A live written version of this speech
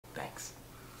Thanks.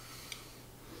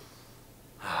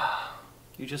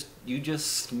 You just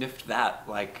sniffed that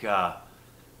like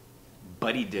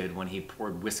Buddy did when he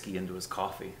poured whiskey into his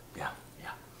coffee. Yeah, yeah.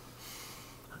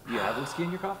 Do you have whiskey in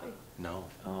your coffee? No.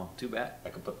 Oh, too bad. I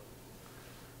could put...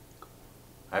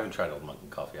 I haven't tried Old Mountain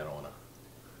coffee. I don't want to...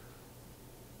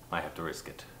 Might have to risk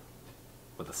it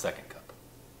with a second cup.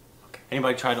 Okay.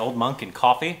 Anybody tried Old Monk and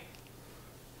coffee?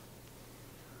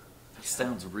 That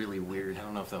sounds really weird. I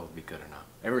don't know if that would be good or not.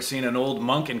 Ever seen an old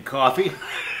monk in coffee?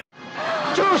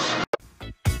 Juice!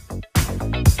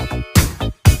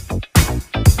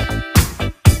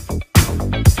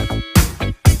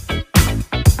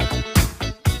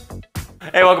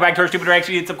 Hey, welcome back to our Stupid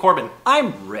Reaction. It's Corbin.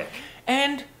 I'm Rick.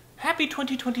 And happy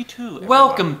 2022, everyone.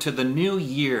 Welcome to the new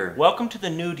year. Welcome to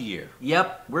the nude year.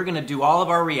 Yep, we're gonna do all of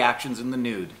our reactions in the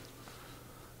nude.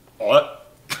 What?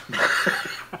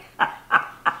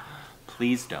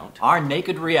 Please don't. Our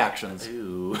naked reactions.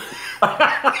 Ooh.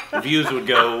 Views would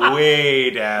go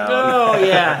way down. Oh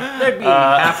yeah, there'd be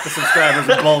half the subscribers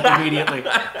in bulk immediately.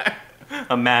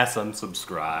 A mass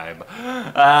unsubscribe.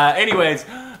 Anyways,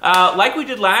 like we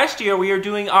did last year, we are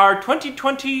doing our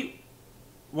 2021.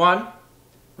 Right?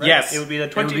 Yes, it would be the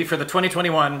it would be for the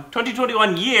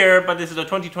 2021 year, but this is a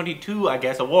 2022, I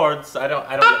guess, awards. I don't.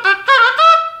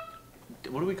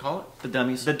 What do we call it? The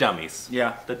dummies. The dummies.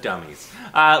 Yeah, the dummies.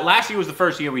 Last year was the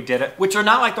first year we did it. Which are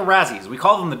not like the Razzies. We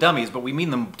call them the dummies, but we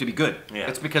mean them to be good. Yeah.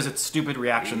 It's because it's stupid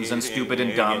reactions and stupid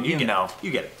and dumb. You know.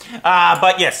 You get it.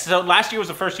 But yes, so last year was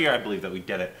the first year, I believe, that we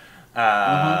did it.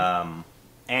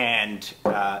 And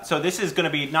so this is going to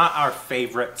be not our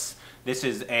favorites. This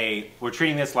is we're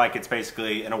treating this like it's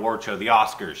basically an award show, the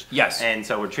Oscars. Yes. And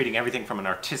so we're treating everything from an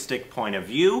artistic point of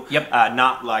view. Yep.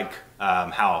 Not like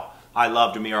how I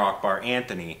loved Amir Akbar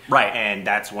Anthony. Right. And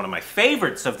that's one of my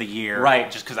favorites of the year.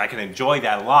 Right. Just because I can enjoy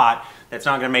that a lot. That's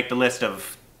not going to make the list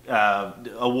of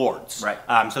awards.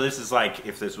 Right. So this is like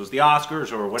if this was the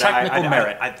Oscars or whatever. Technical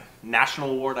merit.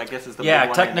 National award, I guess, is the yeah, big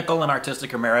one. technical and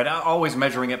artistic merit. Always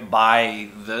measuring it by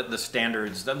the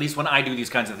standards. At least when I do these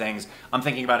kinds of things, I'm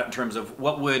thinking about it in terms of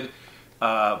what would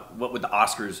the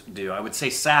Oscars do? I would say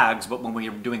SAGs, but when we're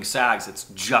doing SAGs, it's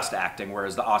just acting,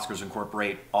 whereas the Oscars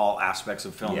incorporate all aspects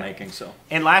of filmmaking. Yeah. So.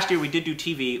 And last year we did do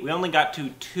TV. We only got to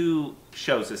 2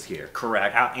 shows this year.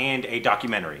 Correct. And a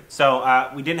documentary.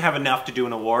 So we didn't have enough to do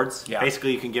an awards. Yeah.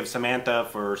 Basically, you can give Samantha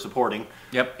for supporting.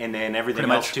 Yep. And then everything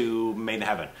else to Made in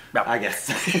Heaven. Yep. I guess.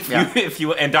 if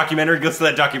you and documentary goes to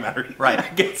that documentary. Right. I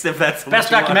guess if that's best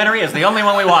documentary is the only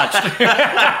one we watched.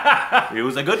 It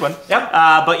was a good one. Yep.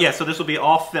 But yeah, so this will be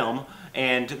all film.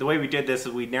 And the way we did this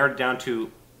is we narrowed it down to,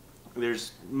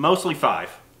 there's mostly 5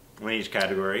 in each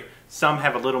category. Some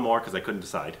have a little more because I couldn't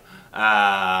decide.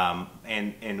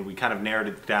 And we kind of narrowed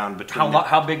it down between...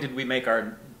 How big did we make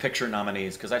our picture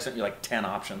nominees? Because I sent you like 10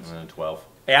 options. 12.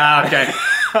 Yeah, okay.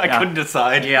 I couldn't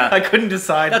decide. Yeah. I couldn't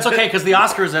decide. That's okay, because the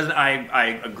Oscars,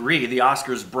 I agree, the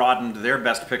Oscars broadened their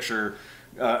best picture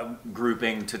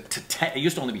grouping to 10. It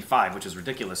used to only be 5, which is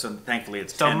ridiculous, so thankfully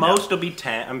it's 10 So most will be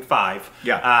 10, 5.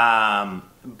 Yeah.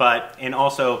 And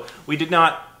also, we did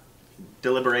not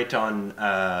deliberate on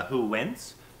who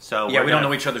wins. So yeah, we don't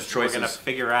know each other's choices. We're going to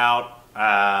figure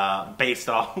out, based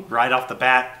off, right off the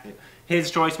bat, his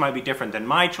choice might be different than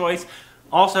my choice.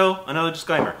 Also, another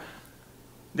disclaimer.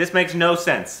 This makes no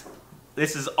sense.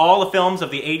 This is all the films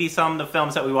of the 80-some the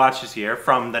films that we watched this year,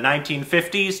 from the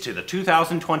 1950s to the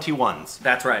 2021s.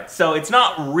 That's right. So it's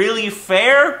not really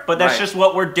fair, but that's just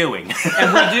what we're doing.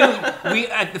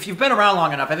 And if you've been around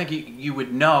long enough, I think you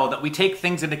would know that we take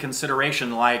things into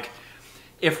consideration, like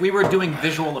if we were doing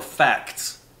visual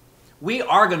effects, we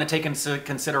are going to take into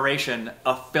consideration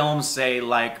a film, say,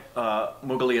 like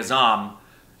Mughal Azam,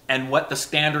 and what the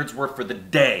standards were for the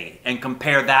day, and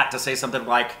compare that to, say, something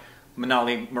like Minal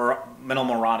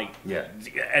Murati. Yeah.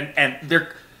 And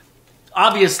they're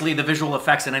obviously the visual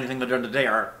effects in anything they're done today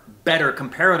are better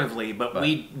comparatively, but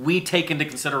we take into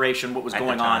consideration what was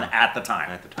going on at the time.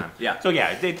 At the time. Yeah. So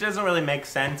yeah, it doesn't really make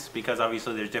sense because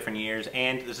obviously there's different years,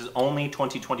 and this is only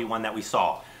 2021 that we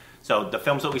saw. So the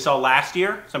films that we saw last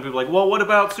year, some people are like, well, what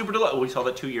about Super Deluxe? Well, we saw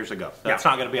that 2 years ago. That's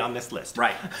not going to be on this list.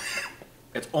 Right.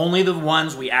 It's only the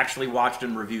ones we actually watched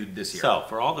and reviewed this year. So,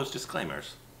 for all those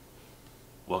disclaimers,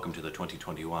 welcome to the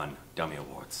 2021 Dummy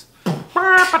Awards.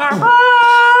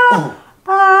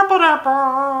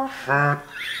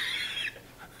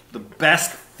 The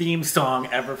best theme song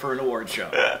ever for an award show.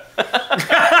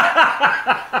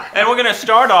 And we're going to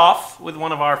start off with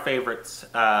one of our favorites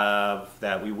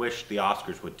that we wish the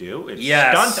Oscars would do. It's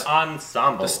Stunt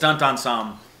Ensemble. The Stunt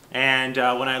Ensemble. And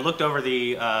when I looked over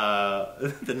the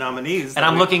nominees... And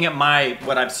I'm looking at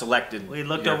what I've selected. We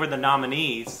looked over the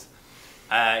nominees.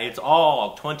 It's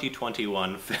all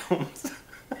 2021 films.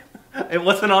 It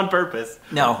wasn't on purpose.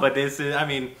 No. But this is, I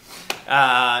mean,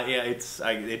 yeah,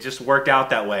 it just worked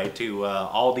out that way to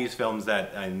all these films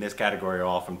that in this category are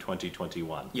all from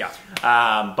 2021. Yeah.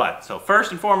 But, so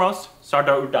first and foremost,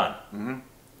 Sardar Udan.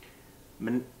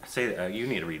 You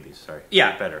need to read these, sorry.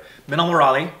 Yeah. Better. Minal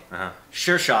Murali, Uh-huh.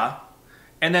 Shershaw,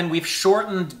 and then we've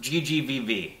shortened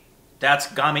GGVV. That's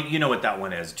Gami, you know what that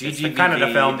one is. GGVV, the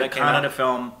Canada film the that came out. Canada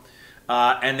film.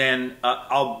 And then,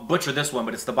 I'll butcher this one,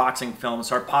 but it's the boxing film,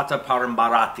 Sarpata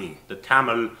Parambarati. The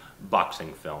Tamil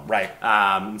boxing film. Right.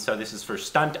 So this is for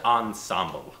Stunt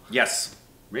Ensemble. Yes.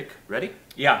 Rick, ready?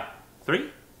 Yeah. 3,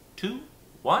 2,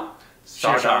 1.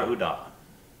 Sure, Sardar sure.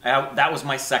 Udan. That was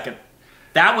my second.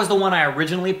 That was the one I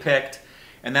originally picked,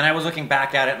 and then I was looking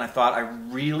back at it, and I thought I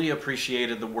really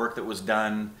appreciated the work that was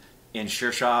done in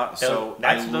Shershaw, so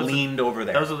I leaned over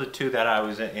there. Those are the two that I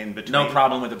was in between. No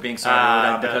problem with it being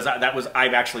Sardar Udan, because I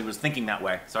actually was thinking that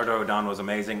way. Sardar Udan was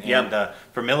amazing, Yep. and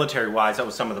for military-wise, that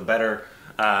was some of the better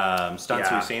stunts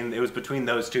Yeah. we've seen. It was between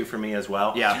those two for me as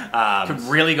well. Yeah, could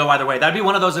really go either way. That'd be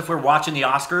one of those if we're watching the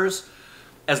Oscars.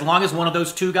 As long as one of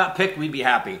those two got picked, we'd be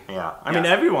happy. Yeah, I mean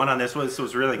everyone on this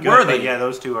was really good. Worthy. But yeah,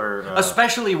 those two are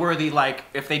especially worthy. Like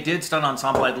if they did Stunt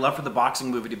Ensemble, I'd love for the boxing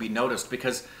movie to be noticed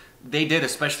because they did,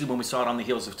 especially when we saw it on the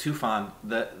heels of Tufan.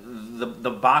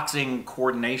 The boxing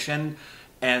coordination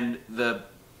and the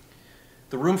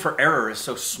room for error is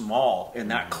so small in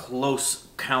that close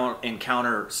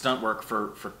encounter stunt work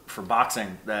for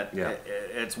boxing that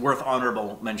it's worth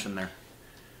honorable mention there.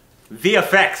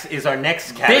 VFX is our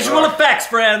next category. Visual effects,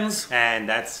 friends! And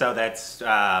that's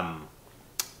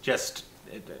just,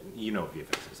 you know what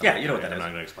VFX is. Yeah, you know what that I'm is.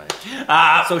 not going to explain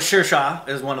it. So Shershaw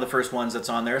is one of the first ones that's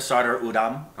on there. Sardar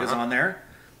Udam is on there.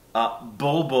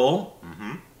 Bulbul,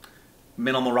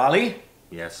 Minal Murali,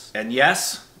 Yes. and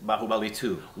yes, Bahubali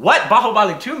 2. What?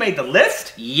 Bahubali 2 made the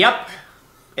list? Yep.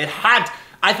 It had...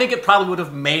 I think it probably would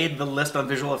have made the list on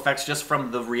visual effects just from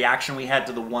the reaction we had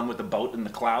to the one with the boat in the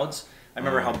clouds. I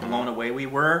remember how blown away we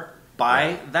were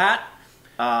by that.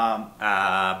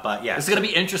 But yeah. It's going to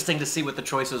be interesting to see what the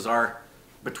choices are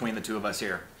between the two of us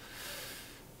here.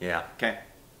 Yeah. Okay.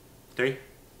 3,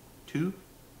 2,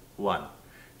 1.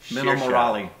 Minal Shershaw.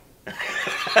 Murali.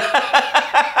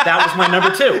 That was my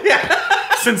number 2.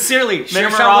 Yeah. Sincerely,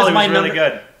 Shershaw was my really number.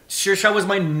 good. Shershaw was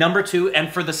my number 2,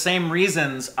 and for the same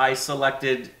reasons I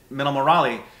selected Minal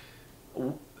Murali.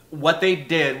 What they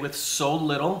did with so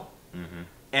little,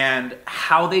 and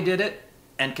how they did it,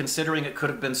 and considering it could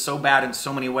have been so bad in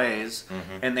so many ways,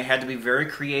 and they had to be very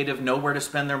creative, know where to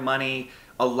spend their money.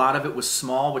 A lot of it was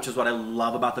small, which is what I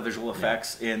love about the visual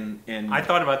effects in I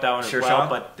thought about that one as Shershaw. well,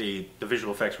 but the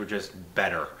visual effects were just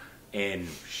better in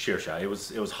Shershaw. It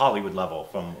was Hollywood level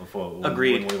from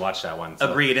Agreed. when we watched that one.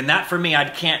 So. Agreed, and that for me, I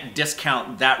can't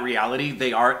discount that reality.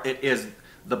 It is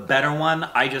the better one.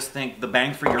 I just think the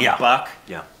bang for your buck,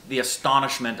 the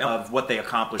astonishment of what they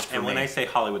accomplished for And when me. I say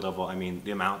Hollywood level, I mean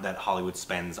the amount that Hollywood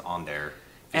spends on their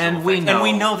And visual effects.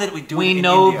 we know that we do it we in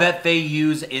know India. that they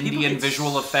use Indian get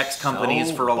visual effects companies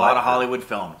so for a lot of butthurt. Hollywood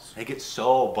films. They get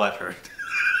so butthurt.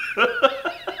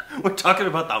 We're talking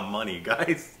about the money,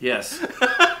 guys. Yes.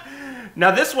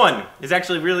 Now this one is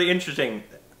actually really interesting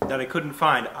that I couldn't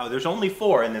find. There's only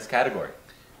 4 in this category.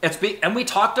 And we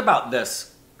talked about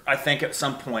this, I think, at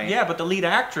some point. Yeah, but the lead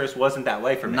actress wasn't that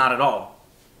way for me. Not at all.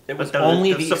 It was But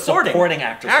only the supporting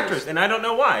actresses. and I don't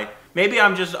know why. Maybe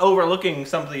I'm just overlooking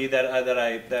somebody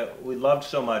that we loved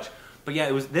so much. But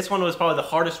yeah, this one was probably the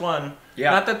hardest one.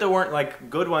 Yeah. Not that there weren't like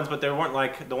good ones, but there weren't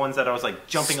like the ones that I was like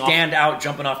jumping off.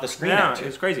 Jumping off the screen. Yeah, at you. it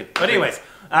was crazy. But anyways,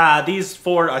 these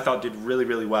 4 I thought did really,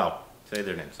 really well. Say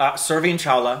their names. Servin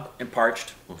Chawla in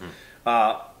Parched,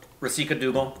 Rasika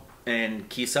Duggal in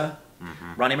Kisa,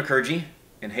 Rani Mukherjee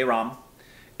in Hey Ram,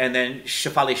 and then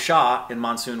Shefali Shah in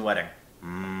Monsoon Wedding.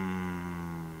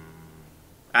 And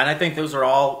I think those are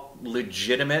all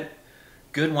legitimate,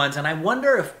 good ones. And I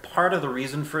wonder if part of the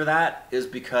reason for that is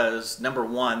because, number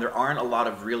one, there aren't a lot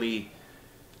of really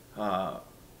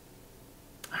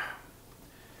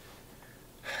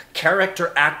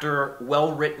character actor,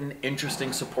 well-written,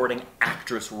 interesting supporting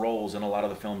actress roles in a lot of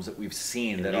the films that we've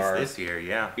seen that are this year,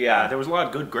 yeah. Yeah. There was a lot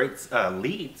of good, great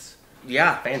leads.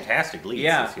 Yeah. Fantastic leads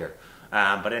Yeah. this year.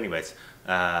 But anyways,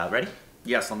 ready?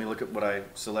 Yes, let me look at what I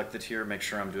selected here, make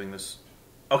sure I'm doing this.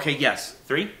 Okay, yes.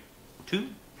 3, 2,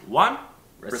 1.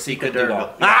 Rasika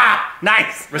Duggal. Ah,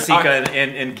 nice. Rasika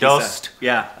in Kisa. Dost.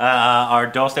 Yeah. Our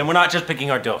Dost, and we're not just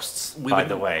picking our Dosts, by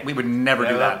the way. We would never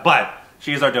do that. But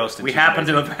she is our Dost. And We she's happen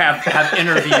to amazing.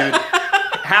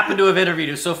 have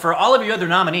interviewed. So for all of you other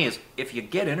nominees, if you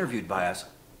get interviewed by us,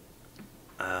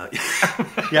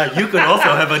 Yeah, you could also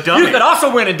have a dummy. You could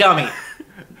also win a dummy.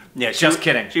 Yeah, Just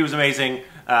kidding. She was amazing.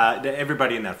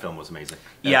 Everybody in that film was amazing.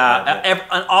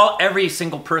 Every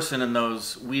single person in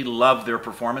those, we loved their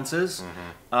performances.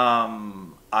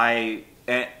 The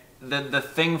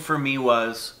thing for me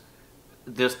was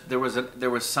this: there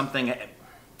was something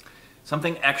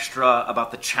extra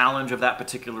about the challenge of that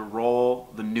particular role,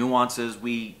 the nuances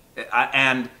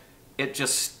and it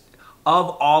just,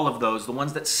 of all of those, the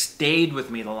ones that stayed with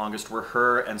me the longest were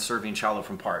her and Servine Chalo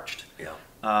from Parched.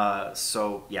 Yeah.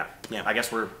 So yeah, I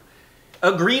guess we're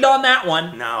agreed on that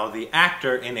one. Now, the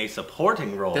actor in a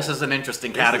supporting role. This is an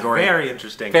interesting category. Very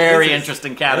interesting. Very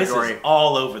interesting category. This is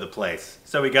all over the place.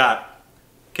 So we got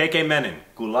KK Menon,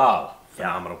 Gulal.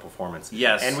 Phenomenal performance.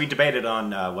 Yes. And we debated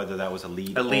on whether that was a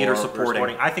lead or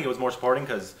supporting. I think it was more supporting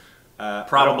because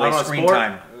probably screen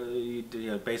time.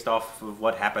 Based off of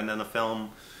what happened in the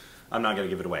film, I'm not going to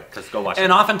give it away because go watch it.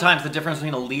 And oftentimes the difference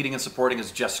between a leading and supporting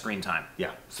is just screen time.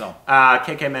 Yeah. So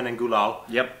KK Menon, Gulal.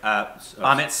 Yep.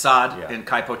 Amit Saad in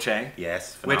Kai Poche.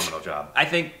 Yes. Phenomenal job. I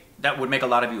think that would make a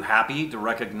lot of you happy to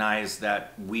recognize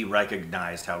that we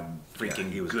recognized how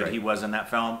freaking good he was in that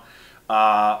film.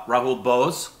 Rahul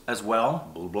Bose as well.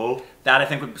 Bulbul. That I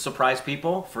think would surprise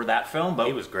people for that film. But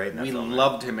he was great in that film. We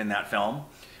loved him in that film.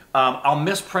 I'll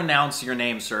mispronounce your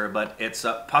name, sir, but it's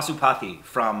Pasupati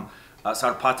from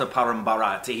Sarpata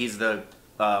Parambarat. He's the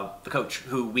coach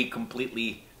who we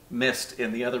completely missed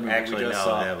in the other movie. Actually, we just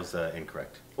no, saw. that was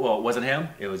incorrect. Well, it wasn't him?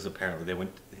 It was apparently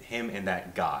him and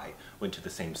that guy went to the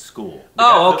same school.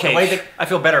 Okay. I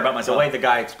feel better about myself. The way the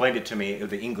guy explained it to me,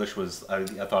 the English was, I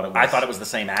thought it was the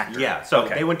same actor. Yeah, so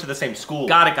they went to the same school.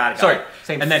 Got it. Sorry,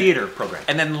 same theater program.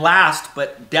 And then last,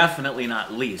 but definitely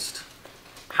not least,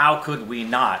 how could we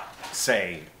not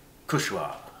say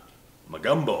Kushwa?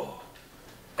 Magumbo.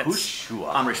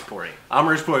 Kushwa. Amrish Puri.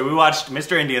 Amrish Puri. We watched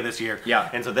Mr. India this year. Yeah.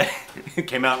 And so it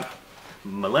came out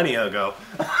millennia ago.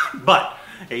 But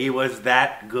he was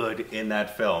that good in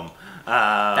that film.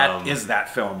 That is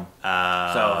that film. So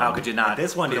how could you not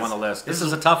this one put him on the list? This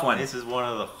is a tough one. This is one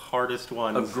of the hardest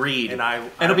ones. Agreed.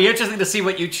 And it'll be interesting to see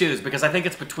what you choose because I think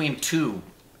it's between two.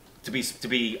 To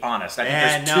be honest, I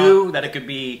think there's two that it could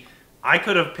be. I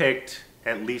could have picked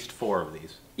at least 4 of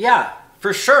these. Yeah,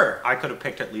 for sure. I could have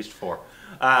picked at least 4.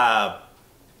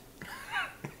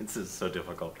 This is so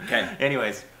difficult. Okay.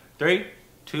 Anyways, 3,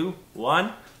 2,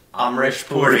 1. Amrish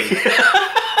Puri.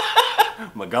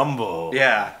 Magumbo.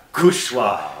 Yeah.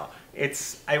 Kushwa.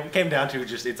 It came down to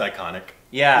just, it's iconic.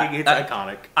 Yeah. It's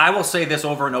iconic. I will say this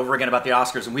over and over again about the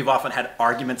Oscars, and we've often had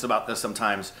arguments about this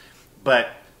sometimes, but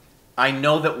I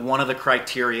know that one of the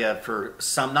criteria for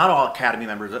some, not all Academy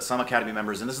members, but some Academy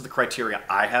members, and this is the criteria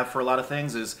I have for a lot of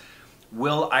things, is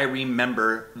will I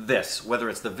remember this? Whether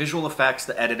it's the visual effects,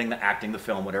 the editing, the acting, the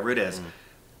film, whatever it is.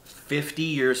 50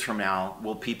 years from now,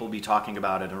 will people be talking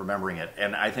about it and remembering it?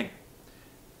 And I think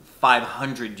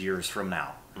 500 years from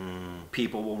now,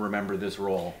 people will remember this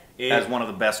role as one of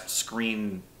the best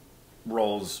screen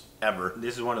roles ever.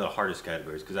 This is one of the hardest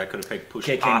categories because I could have picked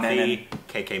KK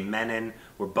KK Menon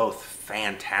were both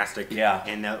fantastic. Yeah.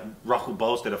 And Rahul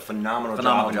Bose did a phenomenal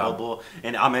job.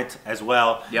 And Amit as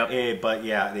well. Yep. But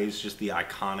yeah, it's just the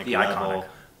iconic level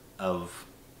of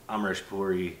Amrish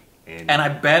Puri. And I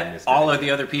bet all of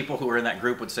the other people who were in that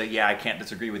group would say, yeah, I can't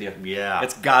disagree with you. Yeah.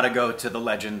 It's got to go to the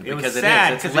legend. It because was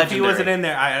sad, because if he wasn't in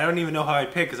there, I don't even know how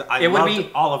I'd pick because I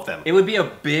loved all of them. It would be a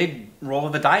big roll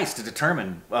of the dice to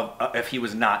determine if he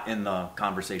was not in the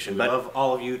conversation. But love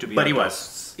all of you to be But he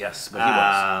was. Yes, but he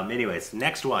was. Anyways,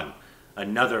 next one.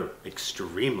 Another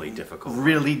extremely difficult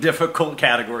really difficult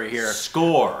category here.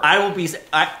 Score.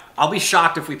 I'll be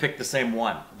shocked if we pick the same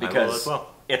one because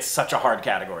it's such a hard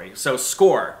category. So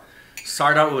score.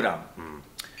 Sardar Udam,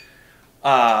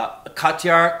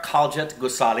 Katyar Kaljat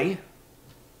Gosali,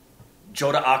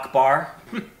 Joda Akbar,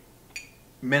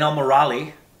 Minal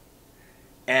Murali,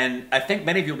 and I think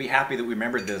many of you will be happy that we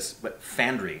remembered this, but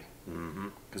Fandry.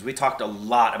 Because we talked a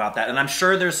lot about that. And I'm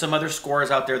sure there's some other scores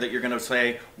out there that you're going to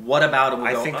say, what about it?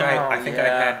 I think I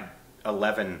had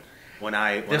 11 when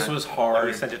This was hard. When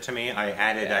you sent it to me, I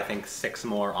added, I think, 6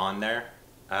 more on there.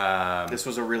 This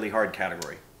was a really hard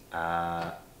category.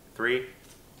 3,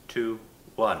 2,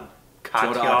 1.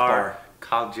 Katyar,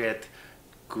 Kaljat,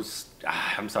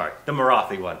 I'm sorry, the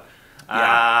Marathi one.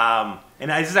 Yeah. And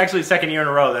this is actually the second year in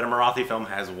a row that a Marathi film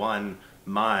has won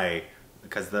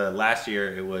because the last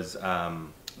year it was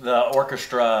the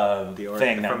orchestra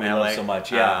thing that from we LA, love so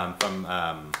much. Yeah.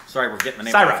 Sorry, we're getting the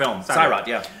name Sairat of the film. Sairat,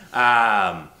 yeah.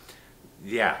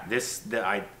 Yeah,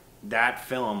 that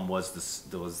film was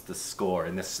the score,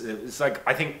 and it's like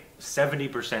I think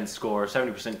 70% score,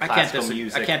 70% classical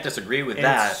music. I can't disagree with and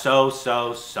that. It's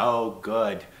so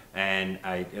good, and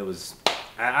I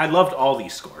loved all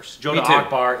these scores. Joda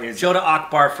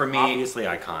Akbar for me, obviously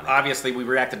iconic. Obviously, we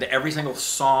reacted to every single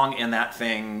song in that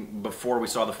thing before we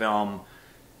saw the film.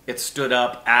 It stood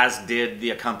up, as did the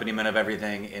accompaniment of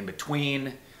everything in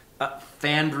between.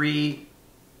 Fandry.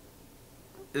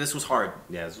 This was hard.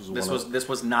 Yeah, this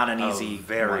was not an easy,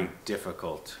 very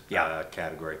difficult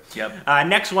category. Yep.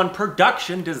 Next one,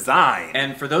 production design.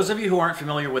 And for those of you who aren't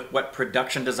familiar with what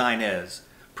production design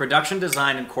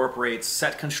incorporates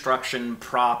set construction,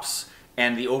 props,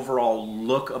 and the overall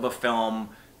look of a film.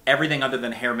 Everything other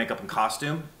than hair, makeup, and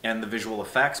costume, and the visual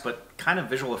effects, but kind of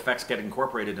visual effects get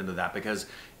incorporated into that because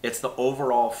it's the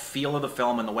overall feel of the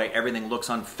film and the way everything looks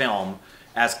on film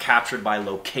as captured by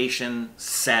location,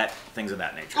 set, things of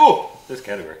that nature. Oh, this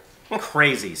category.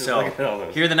 Crazy. So,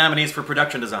 here are the nominees for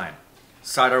production design.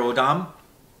 Sardar Udham,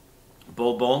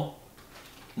 Bulbul,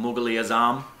 Mughal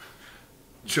Azam,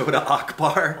 Joda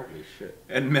Akbar, holy shit,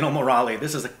 and Minal Murali.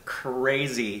 This is a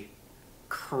crazy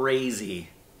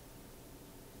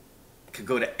could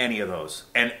go to any of those.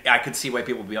 And I could see why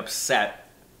people would be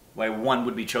upset why one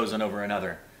would be chosen over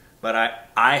another. But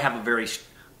I have a very...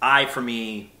 for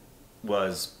me,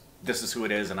 was this is who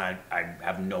it is, and I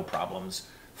have no problems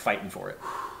fighting for it.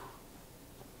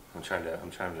 I'm trying to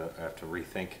I have to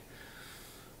rethink.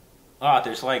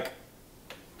 There's like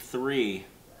 3.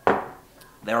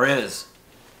 There is.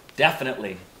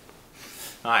 Definitely.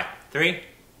 All right, 3,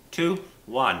 2,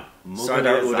 1.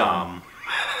 Sardar Udham.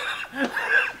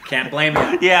 Can't blame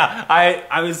you. Yeah,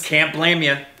 I was... Can't blame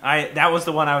you. That was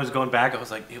the one I was going back. I was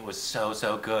like, it was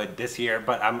so good this year,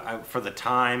 but I'm for the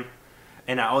time.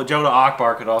 And Joda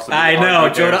Akbar could also be I know,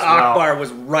 Joda Akbar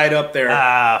was right up there.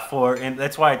 And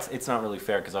that's why it's not really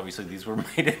fair, because obviously these were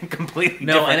made in completely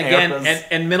different eras.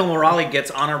 and Minal Murali gets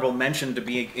honorable mention to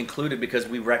be included because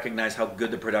we recognize how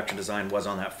good the production design was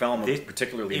on that film,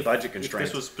 particularly budget constraints.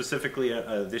 If this was specifically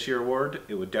a this year award,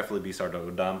 it would definitely be Sardar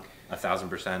Udham,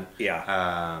 1000%.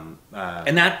 Yeah.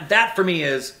 And that for me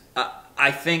is,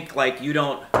 I think like you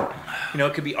don't,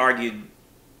 it could be argued,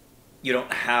 you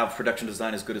don't have production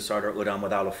design as good as Sardar Udham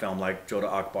without a film like Joda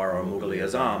Akbar or Mughal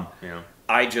Azam. Yeah.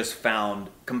 I just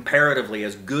found, comparatively,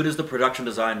 as good as the production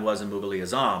design was in Mughal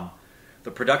Azam,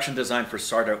 the production design for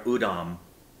Sardar Udham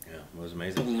it was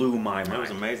amazing. Blew my mind. It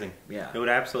was amazing. Yeah. It would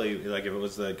absolutely, like, if it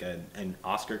was like an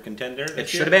Oscar contender. It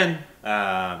should have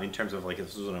been. In terms of, like, if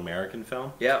this was an American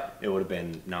film. Yeah. It would have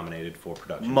been nominated for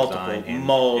production multiple design.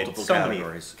 Multiple so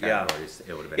categories. Yeah.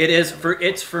 It would have been.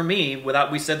 It's for me,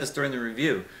 we said this during the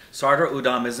review, Sardar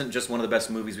Udham isn't just one of the best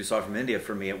movies we saw from India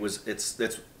for me.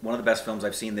 It's one of the best films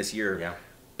I've seen this year. Yeah.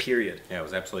 Period. Yeah, it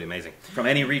was absolutely amazing. From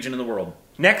any region in the world.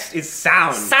 Next is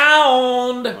sound.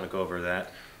 Sound! I want to go over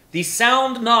that. The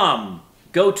sound nom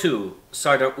go to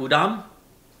Sardar Udham,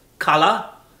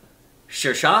 Kala,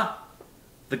 Shersha,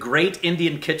 The Great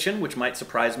Indian Kitchen, which might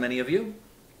surprise many of you,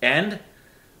 and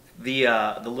the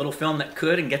little film that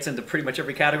could and gets into pretty much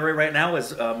every category right now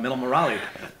is Minal Murali,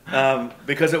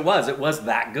 because it was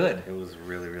that good. It was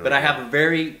really but good. I have a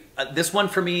very this one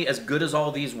for me, as good as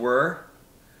all these were.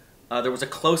 There was a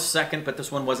close second, but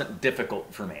this one wasn't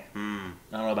difficult for me. I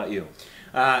don't know about you.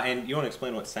 And you want to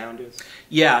explain what sound is?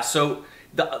 Yeah, so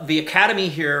the Academy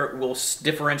here will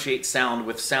differentiate sound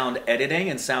with sound editing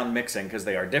and sound mixing because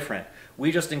they are different.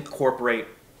 We just incorporate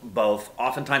both.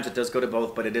 Oftentimes it does go to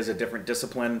both, but it is a different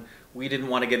discipline. We didn't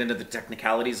want to get into the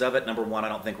technicalities of it. Number one, I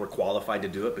don't think we're qualified to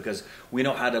do it because we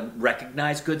know how to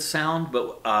recognize good sound,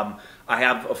 but I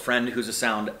have a friend who's a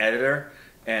sound editor,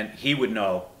 and he would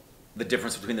know the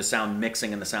difference between the sound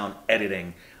mixing and the sound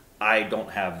editing. I don't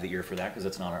have the ear for that because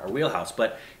it's not our wheelhouse,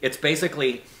 but it's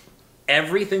basically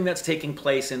everything that's taking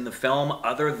place in the film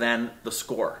other than the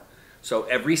score. So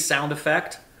every sound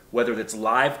effect, whether it's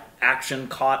live action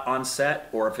caught on set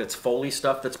or if it's Foley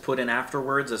stuff that's put in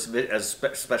afterwards as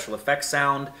special effects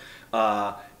sound,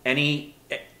 and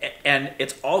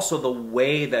it's also the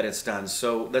way that it's done.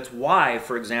 So that's why,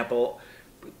 for example,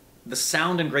 the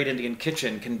sound in Great Indian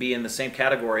Kitchen can be in the same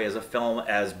category as a film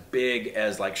as big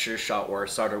as like Shersha or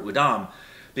Sardar Udham,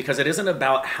 because it isn't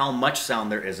about how much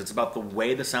sound there is. It's about the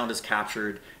way the sound is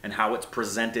captured and how it's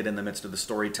presented in the midst of the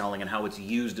storytelling and how it's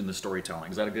used in the storytelling.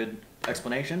 Is that a good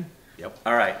explanation? Yep.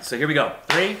 All right, so here we go.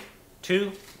 3,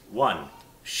 2, 1.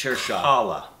 Shersha.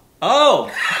 Kala.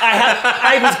 Oh,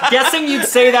 I was guessing you'd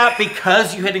say that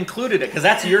because you had included it, because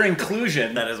that's your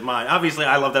inclusion. That is mine. Obviously,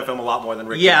 I love that film a lot more than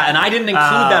Rick. Yeah, and I didn't include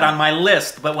that on my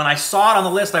list, but when I saw it on the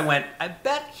list, I went, I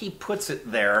bet he puts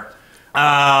it there.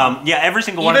 Yeah, every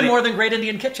single one. Even more than Great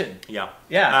Indian Kitchen. Yeah.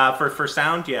 Yeah. For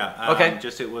sound, yeah. Okay.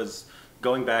 Just it was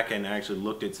going back and I actually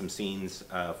looked at some scenes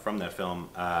from that film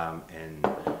and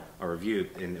a review,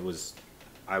 and it was.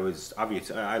 I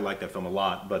like that film a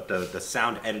lot, but the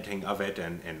sound editing of it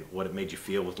and what it made you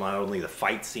feel with not only the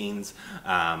fight scenes,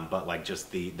 but like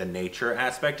just the nature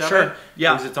aspect of it.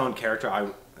 Yeah. It was its own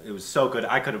character. It was so good.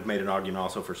 I could have made an argument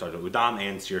also for Sardo Udam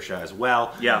and Sirsha as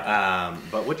well. Yeah.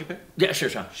 But what'd you pick? Yeah,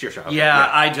 Sirsha. Sirsha. Okay. Yeah,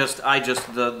 I just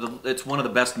it's one of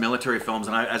the best military films,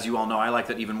 and as you all know, I liked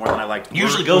it even more than I liked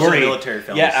Usually goes Uri. to military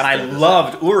films. Yeah, and I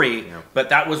loved Uri, Yeah. but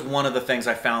that was one of the things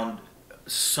I found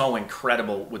so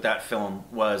incredible with that film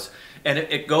was, and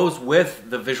it goes with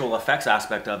the visual effects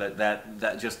aspect of it,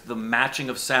 that just the matching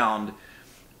of sound.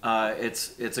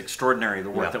 It's extraordinary, the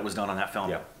work that was done on that film.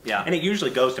 Yeah. Yeah. And it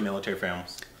usually goes to military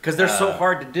films. Because they're so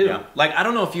hard to do. Yeah. Like, I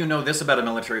don't know if you know this about a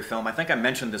military film. I think I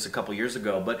mentioned this a couple years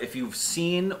ago, but if you've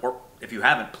seen, or if you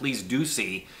haven't, please do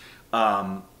see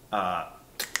Hacksaw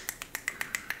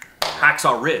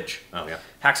Ridge. Oh, yeah.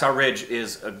 Hacksaw Ridge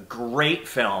is a great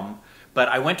film, but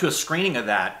I went to a screening of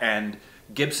that, and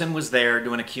Gibson was there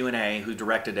doing a Q&A, who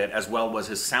directed it, as well was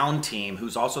his sound team,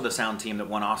 who's also the sound team that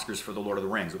won Oscars for The Lord of the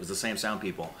Rings. It was the same sound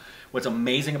people. What's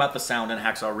amazing about the sound in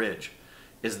Hacksaw Ridge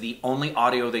is the only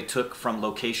audio they took from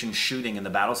location shooting in the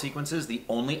battle sequences, the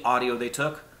only audio they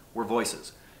took were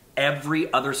voices.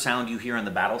 Every other sound you hear in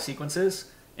the battle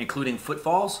sequences, including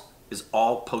footfalls, is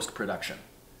all post-production.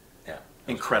 Yeah.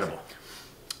 Incredible.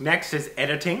 Next is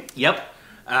editing. Yep.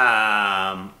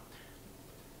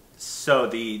 So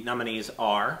the nominees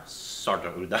are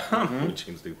Sardo Udam, which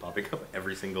seems to be popping up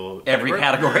every single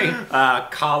category.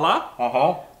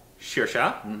 Kala,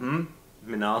 Sirsha,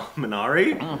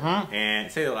 Minari,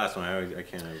 and say the last one. I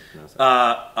can't pronounce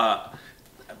that.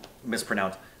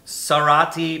 Mispronounced.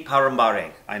 Sarati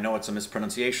Parambare. I know it's a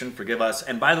mispronunciation, forgive us.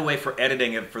 And by the way, for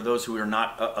editing, and for those who are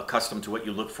not accustomed to what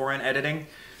you look for in editing,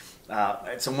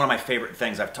 it's one of my favorite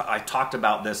things. I talked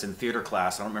about this in theater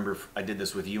class. I don't remember if I did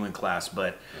this with you in class,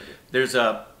 but there's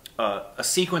a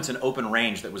sequence in Open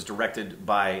Range that was directed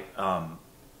by...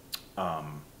 why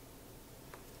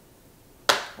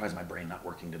is my brain not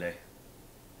working today?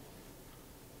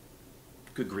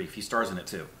 Good grief, he stars in it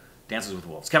too. Dances with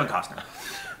Wolves. Kevin Costner.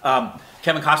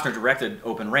 Kevin Costner directed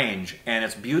Open Range, and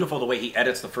it's beautiful the way he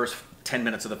edits the first 10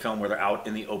 minutes of the film where they're out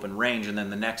in the open range, and then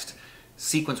the next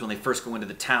sequence when they first go into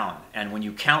the town. And when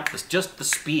you count just the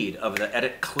speed of the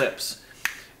edit clips,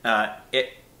 the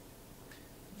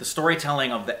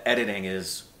storytelling of the editing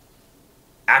is...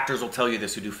 Actors will tell you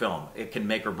this who do film. It can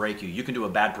make or break you. You can do a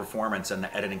bad performance and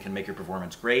the editing can make your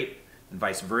performance great, and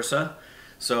vice versa.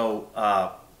 So,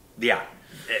 yeah,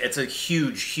 it's a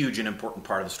huge and important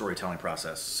part of the storytelling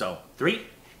process. So, 3,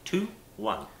 2,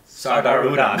 1. Sardar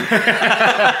Udam.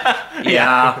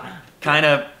 Yeah, kind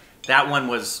of. That one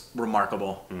was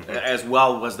remarkable, as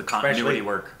well was the continuity Especially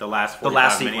work. The last 45 the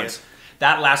last minutes. sequence.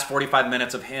 That last 45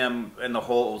 minutes of him and the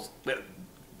whole...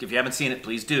 If you haven't seen it,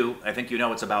 please do. I think you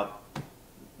know it's about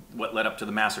what led up to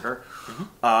the massacre.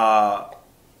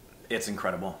 It's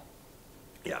incredible.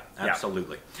 Yeah,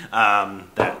 absolutely.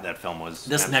 That film was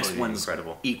this next one's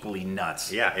incredible. Equally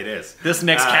nuts. Yeah, it is. This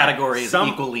next category is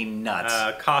equally nuts.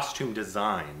 Costume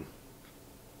design.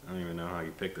 I don't even know how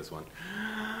you pick this one.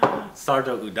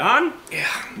 Sardo Udam. Yeah.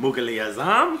 Mughal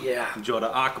Azam. Yeah.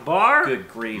 Jodha Akbar. Good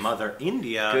grief. Mother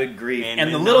India. Good grief.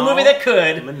 And the little movie that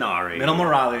could. Minari. Minal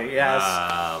Murali, yes.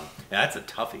 That's a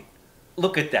toughie.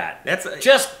 Look at that. That's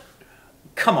just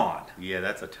come on. Yeah,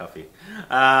 that's a toughie.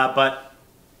 But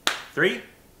 3,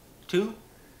 2,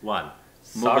 1.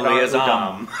 Mughal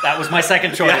Azam. That was my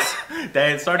second choice.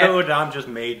 Yeah. Sardo Udam just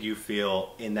made you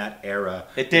feel in that era.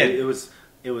 It did.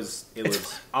 It was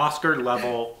Oscar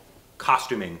level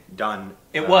costuming done.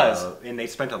 It was. And they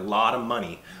spent a lot of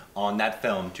money on that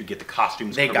film to get the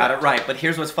costumes They correct. got it right. But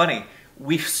here's what's funny.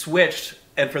 We've switched,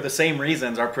 and for the same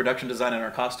reasons, our production design and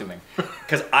our costuming.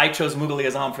 Because I chose Mughal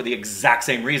Azam for the exact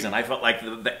same reason. I felt like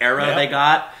the era they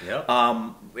got,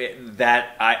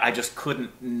 that I just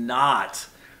couldn't not,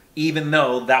 even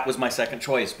though that was my second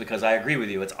choice, because I agree with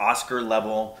you. It's Oscar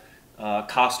level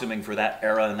costuming for that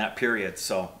era and that period.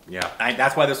 So yeah,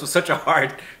 that's why this was such a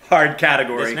hard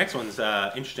category. This next one's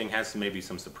interesting. Has maybe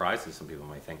some surprises. Some people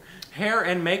might think hair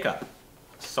and makeup.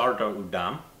 Sardo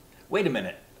Udam. Wait a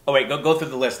minute. Oh wait, go through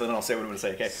the list, then I'll say what I'm going to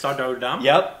say. Okay. Sardo Udam.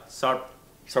 Yep.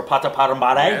 Sarpata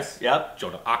Parambare. Yes. Yep.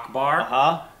 Jodha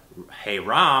Akbar. Hey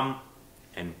Ram,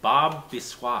 and Bob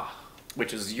Biswa.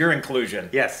 Which is your inclusion.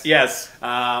 Yes. Yes.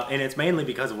 And it's mainly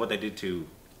because of what they did to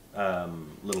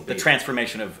Little Baby. The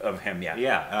transformation of him, yeah.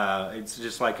 Yeah, it's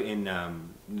just like in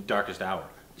Darkest Hour.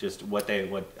 just what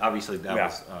obviously that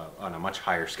was on a much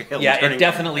higher scale. Yeah, it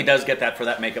definitely does get that for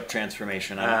that makeup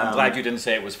transformation. I'm glad you didn't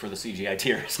say it was for the CGI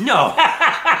tears. No,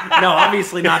 no,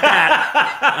 obviously not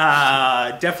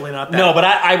that. Definitely not that. No, but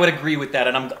I would agree with that,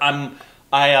 and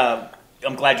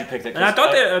I'm glad you picked it. And I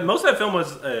thought that most of that film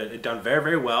was done very,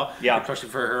 very well. Yeah, especially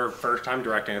for her first time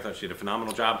directing. I thought she did a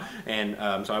phenomenal job, and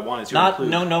so I wanted to include...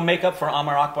 No makeup for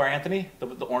Amar Akbar Anthony,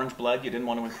 the orange blood. You didn't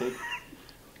want to include.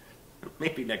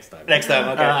 Maybe next time. Next time,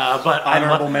 okay. But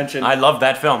honorable mention. I love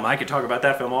that film. I could talk about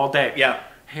that film all day. Yeah.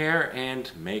 Hair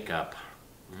and makeup.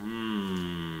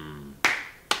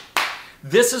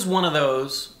 This is one of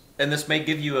those, and this may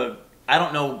give you I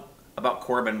don't know about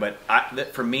Corbin, but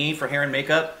for me, for hair and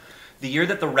makeup, the year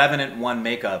that The Revenant won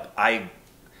makeup,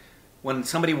 when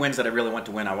somebody wins that I really want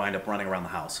to win, I wind up running around the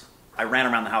house. I ran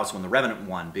around the house when The Revenant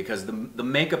won because the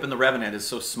makeup in The Revenant is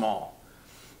so small.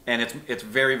 And it's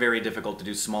very, very difficult to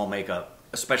do small makeup,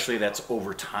 especially that's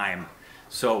over time.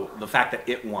 So the fact that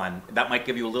it won, that might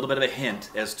give you a little bit of a hint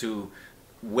as to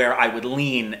where I would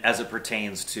lean as it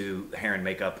pertains to hair and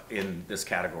makeup in this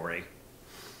category.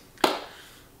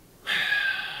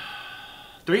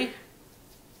 3,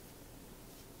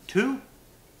 2,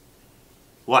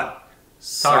 1.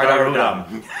 Sardar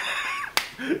Udam.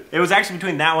 It was actually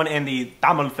between that one and the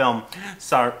Tamil film.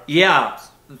 Yeah,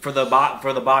 for the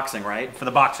boxing, right? For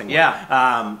the boxing. Yeah.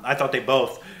 I thought they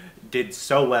both did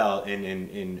so well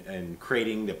in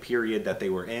creating the period that they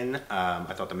were in.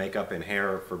 I thought the makeup and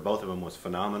hair for both of them was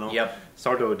phenomenal. Yep.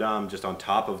 Sardar Udam, just on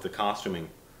top of the costuming,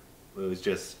 it was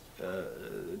just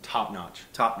top notch.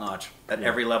 Top notch at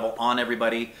every level, on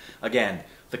everybody. Again,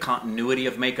 the continuity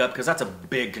of makeup, because that's a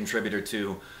big contributor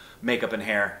to makeup and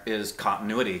hair, is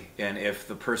continuity. And if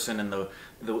the person in the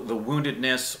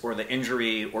woundedness or the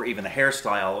injury or even the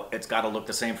hairstyle, it's got to look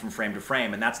the same from frame to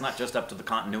frame. And that's not just up to the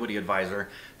continuity advisor.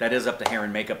 That is up to hair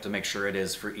and makeup to make sure it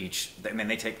is for each. I mean,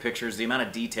 they take pictures. The amount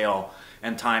of detail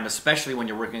and time, especially when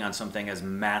you're working on something as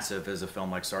massive as a film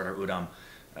like Sardar Udam.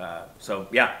 So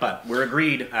yeah, but we're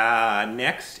agreed.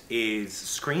 Next is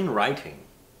screenwriting.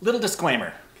 Little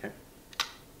disclaimer. Okay.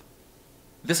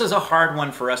 This is a hard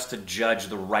one for us to judge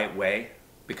the right way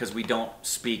because we don't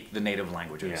speak the native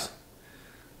languages.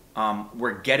 Yeah.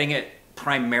 We're getting it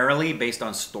primarily based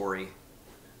on story,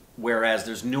 whereas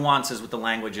there's nuances with the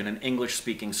language. In an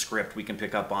English-speaking script, we can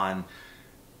pick up on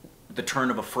the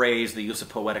turn of a phrase, the use of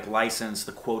poetic license,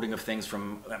 the quoting of things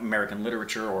from American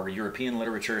literature or European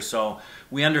literature. So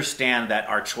we understand that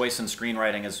our choice in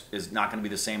screenwriting is not going to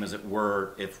be the same as it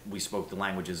were if we spoke the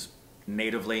languages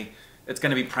natively. It's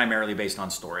going to be primarily based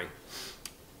on story.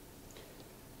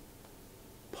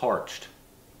 Parched.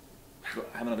 Have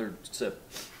another sip.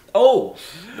 Oh,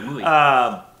 the movie.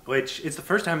 Which is the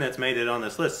first time that's made it on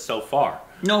this list so far.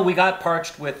 No, we got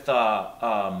Parched with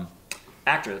supporting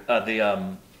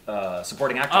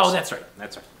actress. Oh, that's right.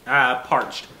 That's right.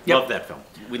 Parched. Yep. Love that film.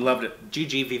 We loved it.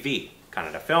 GGVV.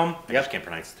 Canada film. I just can't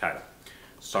pronounce the title.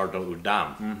 Sardar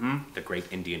Udam. The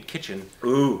Great Indian Kitchen.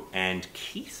 Ooh. And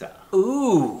Kisa.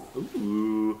 Ooh.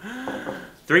 Ooh.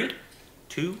 3,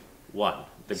 2, 1.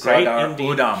 The Great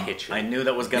Indian Udam. Kitchen. I knew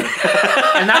that was going to...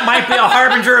 And that might be a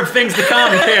harbinger of things to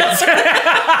come, kids.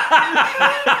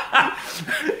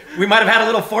 We might have had a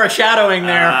little foreshadowing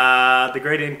there. The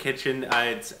Great Indian Kitchen.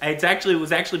 It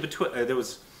was actually between... It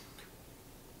was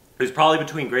probably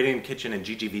between Great Indian Kitchen and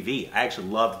GGVV. I actually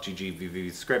loved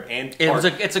GGVV's script and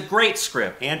it's a great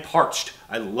script. And Parched.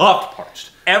 I loved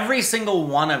Parched. Every single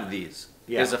one of these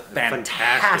is a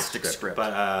fantastic script.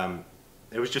 But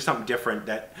it was just something different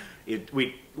that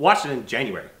we watched it in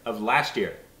January of last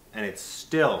year, and it's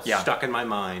still stuck in my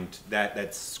mind.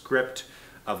 That script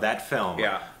of that film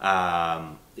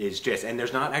is just, and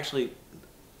there's obviously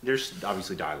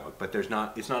dialogue, but it's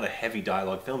not a heavy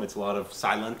dialogue film. It's a lot of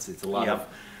silence. It's a lot of,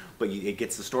 but it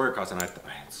gets the story across, and it's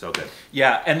so good.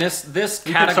 Yeah, and this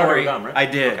category, Udam, right? I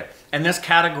did. Okay. And this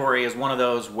category is one of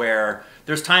those where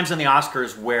there's times in the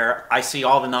Oscars where I see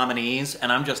all the nominees,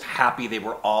 and I'm just happy they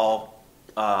were all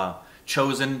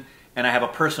chosen, and I have a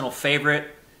personal favorite,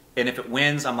 and if it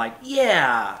wins, I'm like,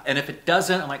 yeah, and if it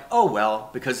doesn't, I'm like, oh well,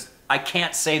 because I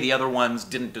can't say the other ones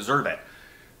didn't deserve it.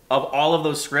 Of all of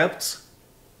those scripts,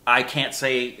 I can't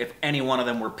say if any one of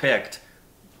them were picked,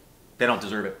 they don't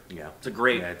deserve it. Yeah. It's a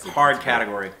great, hard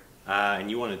category. And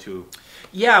you wanted to...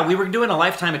 Yeah, we were doing a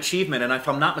Lifetime Achievement, and if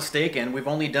I'm not mistaken, we've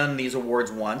only done these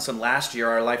awards once, and last year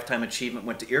our Lifetime Achievement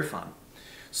went to Irfan.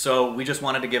 So we just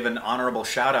wanted to give an honorable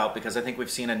shout out because I think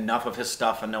we've seen enough of his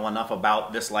stuff and know enough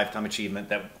about this Lifetime Achievement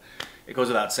that it goes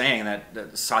without saying that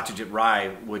Satyajit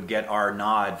Ray would get our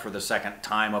nod for the second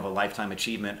time of a Lifetime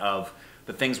Achievement of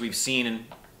the things we've seen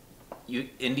in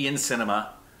Indian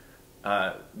cinema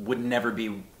would never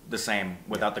be the same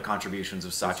without the contributions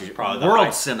of Saatchi. Probably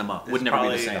World cinema would never be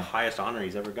the same. The highest honor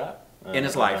he's ever got In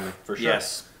his life. for sure.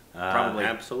 Yes, probably.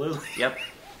 Absolutely. Yep.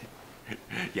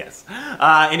 Yes.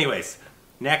 Anyways,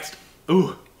 next.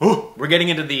 We're getting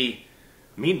into the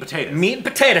meat and potatoes. meat and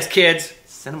potatoes, kids.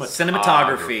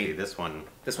 Cinematography. This one's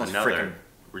freaking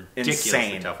ridiculously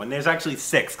insane. tough one. There's actually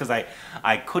 6 because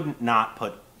I couldn't not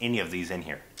put any of these in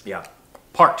here. Yeah.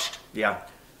 Parched. Yeah.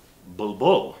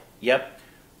 Bulbul. Yep.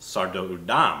 Sardo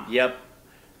Udam. Yep.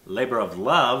 Labor of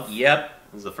Love. Yep.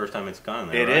 This is the first time it's gone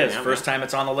there. It right? is. Yeah, First time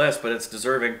it's on the list, but it's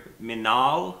deserving.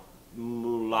 Minal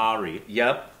Mulari.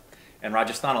 Yep. And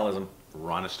Rajasthanalism.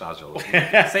 Ronastajal.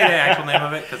 Say the actual name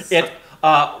of it. It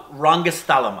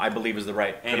Rangasthalam, I believe, is the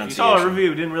right And if you pronunciation. saw a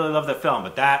review, didn't really love the film,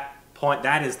 but that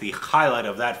is the highlight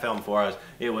of that film for us.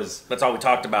 It was That's all we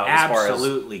talked about as far as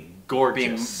absolutely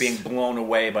gorgeous. being blown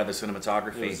away by the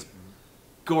cinematography. It was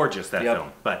gorgeous, that Yep.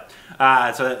 film. But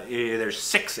there's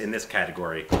 6 in this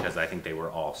category because I think they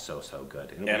were all so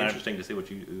good. And it'll be interesting to see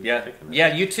what you pick.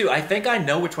 Yeah, you too. I think I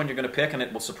know which one you're going to pick, and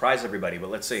it will surprise everybody. But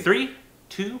let's see. 3,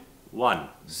 2, 1.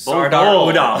 Sardar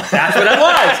Udam. That's what it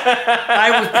was.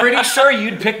 I was pretty sure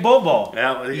you'd pick Bulbul.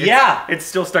 It's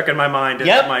still stuck in my mind. It's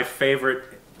Yep. my favorite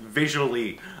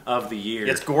visually of the year.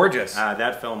 It's gorgeous.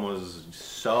 That film was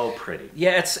so pretty.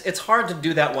 Yeah, it's hard to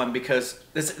do that one because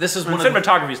this is one of the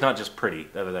cinematography is not just pretty.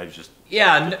 That just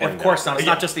of course not. It's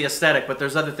not just the aesthetic, but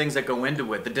there's other things that go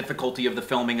into it. The difficulty of the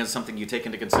filming is something you take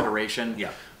into consideration.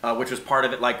 Yeah. Which was part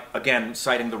of it. Like, again,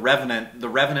 citing The Revenant. The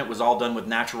Revenant was all done with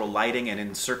natural lighting and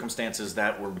in circumstances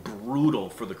that were brutal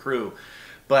for the crew.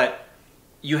 But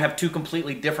you have 2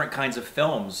 completely different kinds of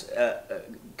films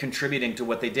contributing to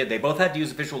what they did. They both had to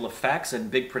use visual effects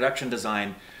and big production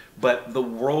design, but the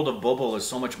world of Bulbul is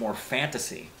so much more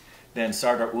fantasy than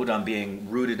Sardar Udam being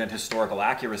rooted in historical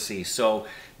accuracy. So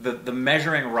the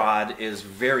measuring rod is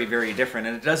very, very different,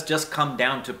 and it does just come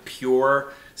down to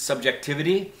pure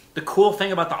subjectivity. The cool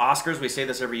thing about the Oscars, we say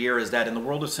this every year, is that in the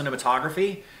world of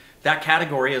cinematography, that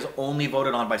category is only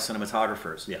voted on by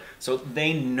cinematographers. Yeah. So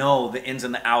they know the ins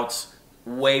and the outs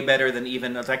way better than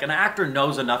even, like, an actor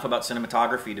knows enough about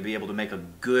cinematography to be able to make a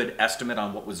good estimate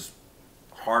on what was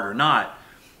hard or not,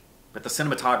 but the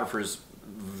cinematographers,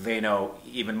 they know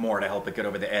even more to help it get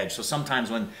over the edge. So sometimes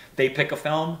when they pick a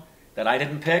film that I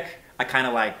didn't pick, I kind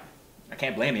of like, I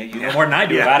can't blame you. You know more than I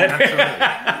do about it.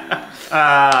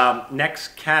 Absolutely.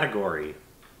 Next category,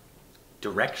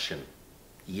 direction.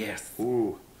 Yes.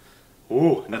 Another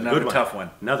Another good one. tough one.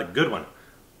 Another good one.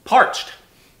 Parched.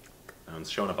 That one's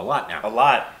showing up a lot now. A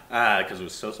lot. Because it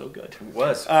was so good. It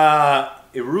was.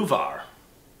 Iruvar.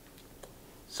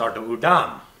 Sardo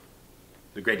Udam.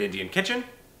 The Great Indian Kitchen.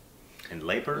 And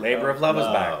Labor of Love is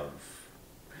back.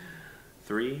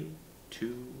 3,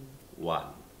 2, 1.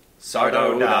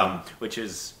 Sardo Udam. Which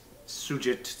is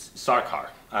Sujit Sarkar.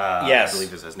 Yes, I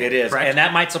believe is his name. it is. Correct? And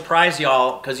that might surprise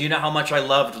y'all, because you know how much I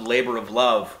loved Labor of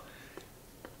Love.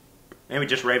 And we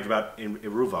just raved about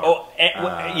Iruvar. Oh,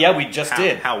 yeah, we just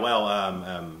did. How well...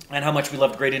 and how much we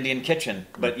loved Great Indian Kitchen.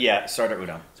 But yeah, Sardar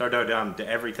Udam. Sardar Udam did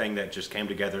everything that just came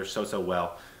together so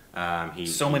well.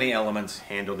 So many elements.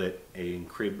 Handled it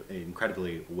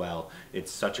incredibly well.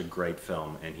 It's such a great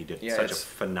film, and he did such a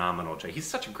phenomenal job. He's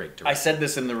such a great director. I said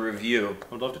this in the review. I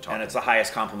would love to talk. And it's the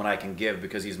highest compliment I can give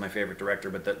because he's my favorite director.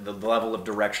 But the level of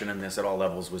direction in this at all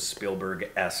levels was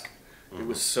Spielberg-esque. It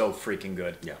was so freaking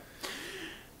good. Yeah.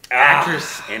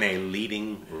 Actress in a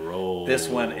leading role. This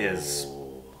one is...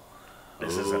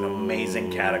 This is an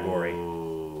amazing category.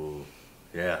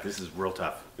 Yeah, this is real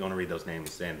tough. You want to read those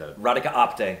names? And Radhika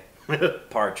Apte,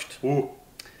 Parched.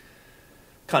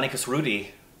 Kanikas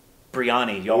Rudy,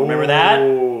 Briani. Y'all remember that?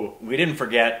 We didn't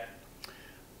forget.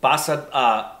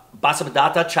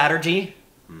 Basabadatta Chatterjee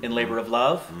in Labor of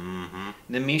Love.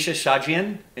 Nimisha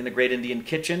Shajian in The Great Indian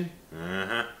Kitchen.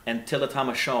 And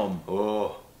Tilatama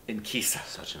Shom in Kisa.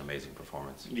 Such an amazing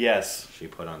performance. Yes. She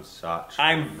put on such...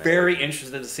 I'm very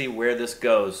interested to see where this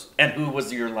goes. And who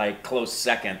was your, like, close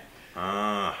second?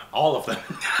 All of them.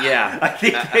 Yeah. I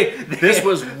think this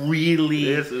was really...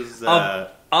 This is...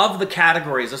 Of the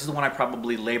categories, this is the one I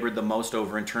probably labored the most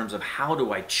over in terms of how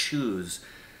do I choose.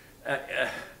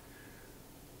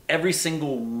 Every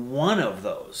single one of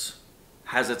those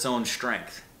has its own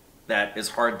strength that is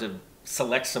hard to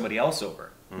select somebody else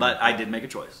over. But I did make a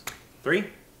choice. 3,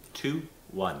 2,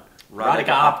 1. Radhika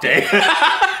Apte.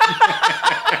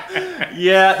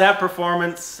 Yeah, that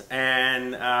performance,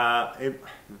 and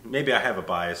maybe I have a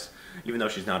bias, even though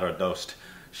she's not our host.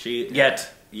 She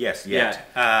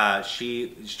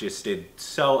she just did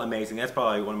so amazing. That's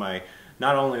probably one of my,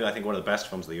 not only I think one of the best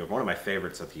films of the year, one of my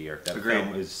favorites of the year. That Agreed.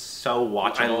 film is so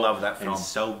watchable. I love that film. And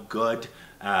so good.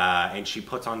 and she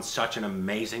puts on such an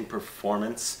amazing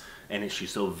performance, and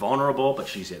she's so vulnerable, but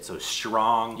she's yet so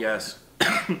strong. Yes.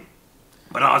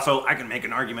 But also, I can make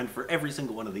an argument for every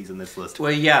single one of these in this list.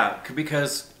 Well, yeah,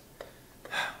 because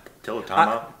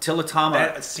Tilatama.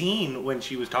 That scene when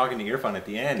she was talking to Irfan at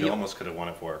the end, you almost could have won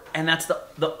it for her. And that's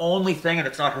the only thing, and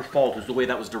it's not her fault, is the way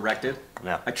that was directed.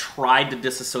 Yeah. I tried to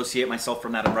disassociate myself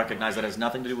from that and recognize that it has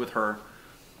nothing to do with her.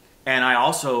 And I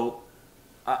also,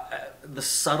 the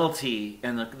subtlety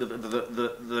and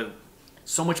the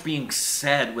so much being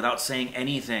said without saying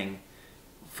anything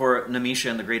for Namisha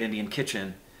in the Great Indian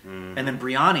Kitchen. Mm-hmm. And then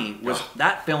Briani was,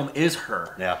 that film is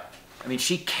her. Yeah. I mean,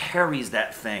 she carries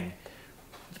that thing.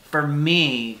 For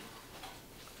me,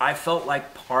 I felt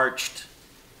like Parched.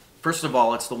 First of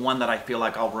all, it's the one that I feel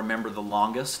like I'll remember the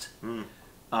longest.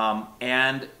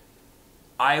 And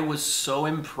I was so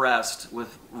impressed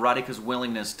with Radhika's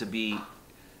willingness to be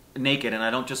naked, and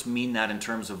I don't just mean that in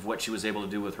terms of what she was able to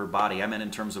do with her body. I meant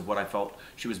in terms of what I felt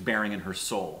she was bearing in her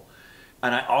soul.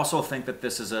 And I also think that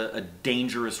this is a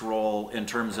dangerous role in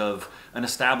terms of an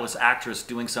established actress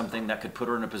doing something that could put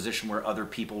her in a position where other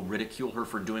people ridicule her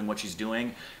for doing what she's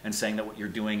doing and saying that what you're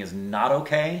doing is not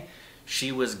okay.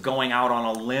 She was going out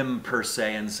on a limb, per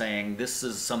se, and saying, this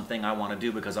is something I want to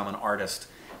do because I'm an artist.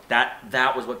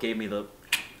 That was what gave me the...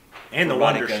 And the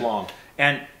Wonderschlong.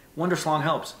 And Wonderschlong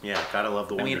helps. Yeah, gotta love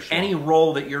the Wonderschlong. I mean, any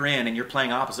role that you're in and you're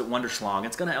playing opposite Wonderschlong,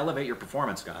 it's going to elevate your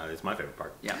performance. It's my favorite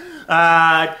part.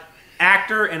 Yeah.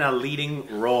 Actor in a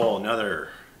leading role, another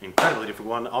incredibly difficult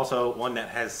one. Also, one that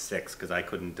has 6 because I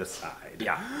couldn't decide.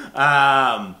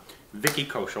 Yeah. Vicky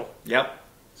Kaushal. Yep.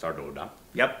 Sardoda.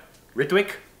 Yep.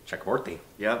 Ritwik Chakraborty.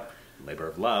 Yep. Labor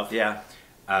of Love. Yeah.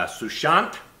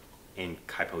 Sushant in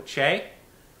Kaipoche.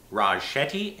 Raj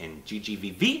Shetty in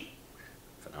GGVV.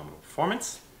 Phenomenal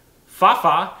performance.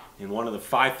 Fafa in one of the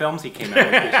 5 films he came out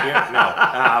with this year.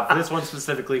 No, for this one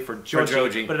specifically for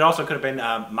Joji. But it also could have been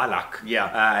Malak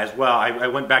as well. I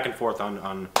went back and forth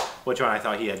on which one I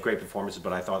thought he had great performances,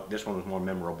 but I thought this one was more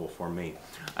memorable for me.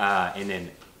 And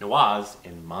then Nawaz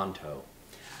in Monto.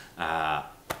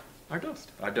 Ardost.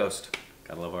 Ardost.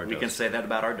 Gotta love Ardost. We can say that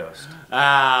about Ardost.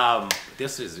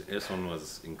 This one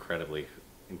was incredibly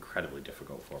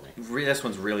difficult for me. This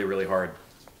one's really, really hard.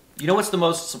 You know what's the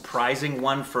most surprising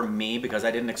one for me, because I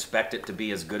didn't expect it to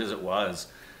be as good as it was,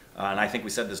 and I think we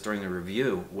said this during the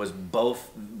review, was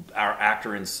both our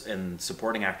actor and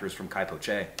supporting actors from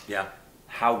Kaipoche. Yeah.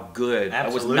 How good.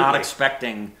 Absolutely. I was not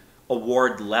expecting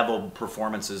award-level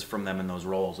performances from them in those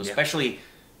roles, especially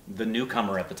the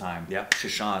newcomer at the time,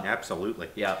 Shashank. Absolutely.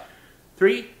 Yeah.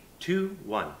 3, 2,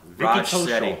 1. Raj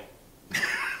Shetty.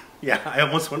 Yeah, I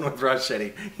almost went with Raj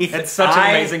Shetty. He had such an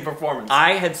amazing performance.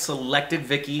 I had selected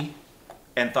Vicky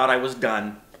and thought I was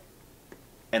done.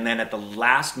 And then at the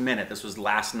last minute, this was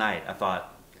last night, I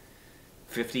thought,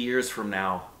 50 years from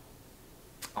now,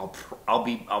 I'll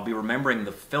be remembering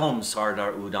the film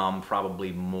Sardar Udam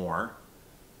probably more,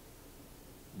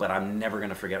 but I'm never going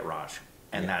to forget Raj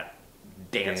and that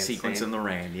dance sequence in the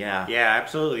rain. Yeah. Yeah,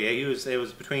 absolutely. It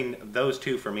was between those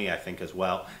two for me, I think, as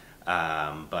well.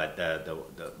 But the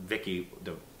Vicky,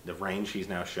 the range she's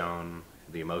now shown,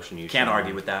 the emotion you can't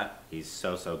argue with that. He's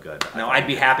so good. No, I'd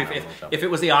be happy if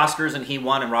it was the Oscars and he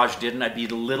won and Raj didn't. I'd be a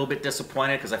little bit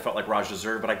disappointed because I felt like Raj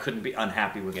deserved, but I couldn't be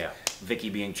unhappy with Vicky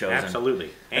being chosen.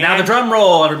 Absolutely. And now the drum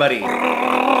roll, everybody.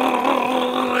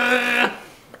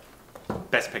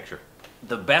 Best picture.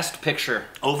 The best picture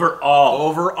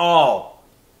overall.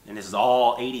 And this is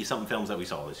all 80-something films that we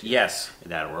saw this year. Yes.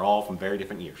 That were all from very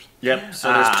different years. Yep.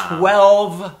 So there's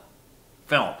 12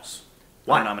 films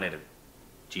nominated.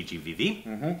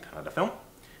 GGVV, Kannada film.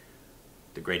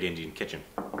 The Great Indian Kitchen.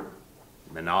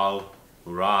 Manal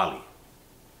Murali.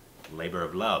 Labor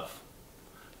of Love.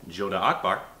 Jodha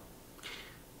Akbar.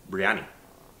 Briani.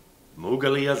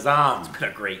 Mughal Azam. It's been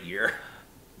a great year.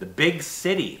 The Big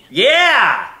City.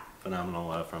 Yeah!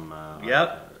 Phenomenal from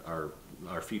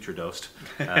our future dosed.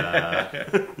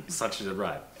 Such as it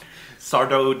right.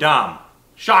 Sardo Udam.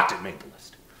 Shocked it made the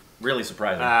list. Really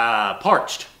surprising.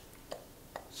 Parched.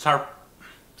 Say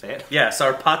it? Yeah,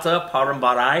 Sarpata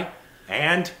Parambarai.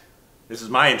 And this is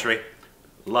my entry.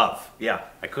 Love. Yeah.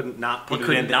 I couldn't not put it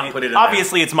it in.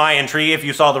 Obviously, it's my entry. If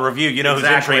you saw the review, you know whose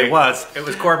entry it was. It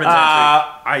was Korbin's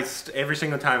entry. Every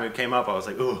single time it came up, I was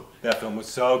like, ooh, that film was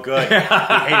so good.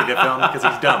 I hated the film because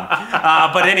he's dumb.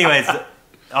 But anyways,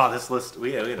 this list,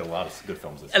 we had a lot of good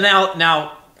films this year. And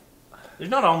now,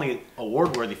 there's not only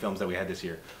award-worthy films that we had this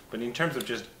year, but in terms of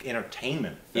just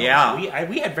entertainment films,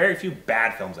 we had very few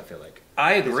bad films, I feel like.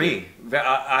 I agree.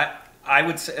 I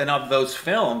would say, and of those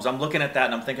films, I'm looking at that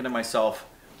and I'm thinking to myself,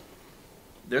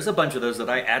 there's a bunch of those that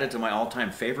I added to my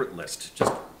all-time favorite list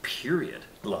just period.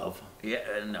 Love. Yeah,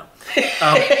 no.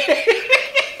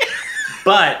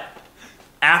 But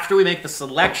after we make the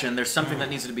selection, there's something that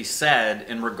needs to be said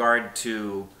in regard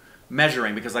to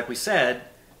measuring, because like we said,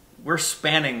 we're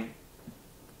spanning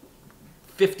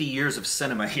 50 years of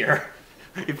cinema here.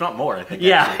 If not more, I think.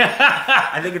 Yeah.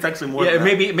 Actually. I think it's actually more. Yeah, than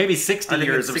that. maybe 60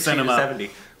 years of 60 cinema. to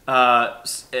 70.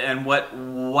 And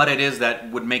what it is that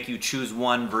would make you choose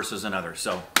one versus another.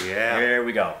 So Yeah. here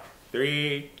we go.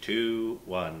 3, 2,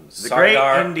 1. The Sardar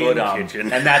Great Indian Udam.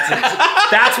 Kitchen. And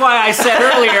that's why I said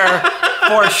earlier,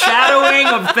 foreshadowing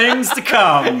of things to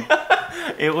come.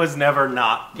 It was never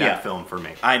not that Yeah. film for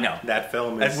me. I know. That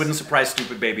film That is... wouldn't surprise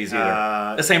stupid babies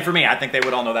either. The same for me. I think they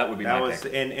would all know that would be That my was,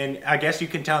 pick. and I guess you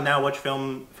can tell now which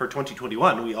film for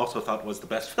 2021 we also thought was the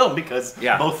best film, because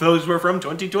Yeah. both those were from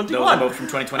 2021. Those are both from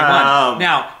 2021.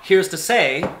 Now, here's to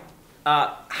say,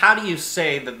 how do you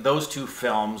say that those two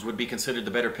films would be considered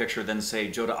the better picture than, say,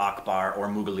 Jodha Akbar or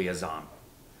Mughal-e Azam?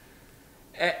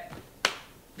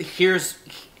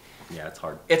 Yeah, it's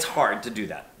hard. It's hard to do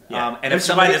that. Yeah. And Which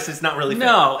is why this is not really fair.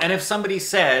 No, and if somebody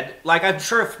said, like, I'm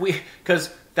sure if we, because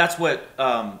that's what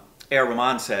A.R.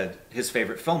 Rahman said his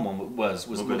favorite film was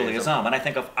Mughal-e Azam. And I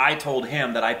think if I told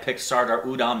him that I picked Sardar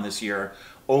Udam this year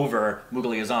over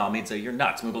Mughal-e Azam, he'd say, you're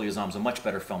nuts. Mughal-e Azam's a much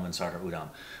better film than Sardar Udam.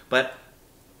 But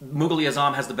Mughal-e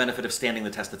Azam has the benefit of standing the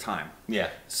test of time.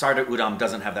 Yeah. Sardar Udam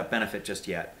doesn't have that benefit just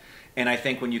yet. And I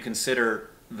think when you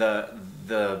consider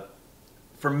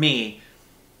for me,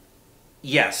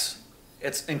 yes,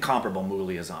 it's incomparable,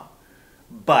 Mughal-e Azam.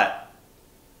 But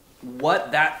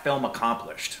what that film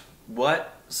accomplished,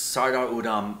 what Sardar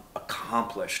Udam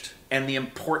accomplished, and the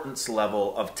importance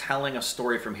level of telling a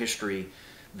story from history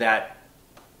that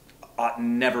ought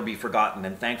never be forgotten,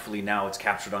 and thankfully now it's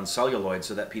captured on celluloid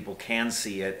so that people can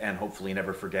see it and hopefully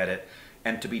never forget it,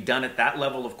 and to be done at that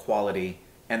level of quality,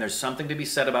 and there's something to be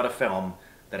said about a film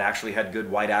that actually had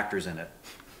good white actors in it.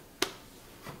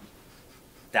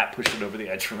 That pushed it over the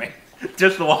edge for me.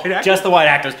 Just the white actors? Just the white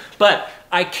actors. But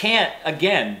I can't,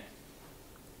 again,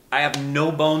 I have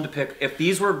no bone to pick. If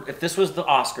this was the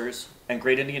Oscars and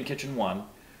Great Indian Kitchen won,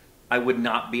 I would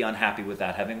not be unhappy with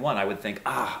that having won. I would think,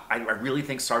 I really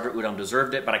think Sardar Udam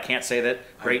deserved it, but I can't say that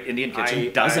Great Indian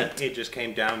Kitchen doesn't. It just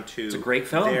came down to... It's a great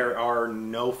film. There are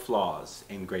no flaws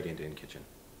in Great Indian Kitchen.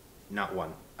 Not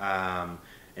one. And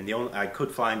I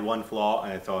could find one flaw,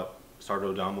 and I thought Sardar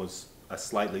Udam was a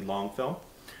slightly long film.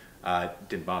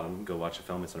 Didn't bother me. Go watch the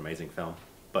film. It's an amazing film.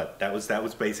 But that was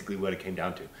basically what it came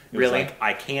down to. It was like,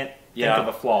 I can't think of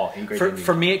a flaw in Great Indian Kitchen.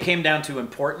 For me, it came down to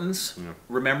importance,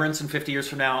 remembrance in 50 years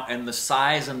from now, and the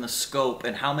size and the scope,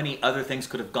 and how many other things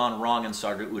could have gone wrong in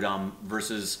Sardar Udam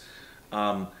versus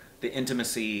the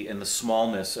intimacy and the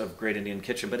smallness of Great Indian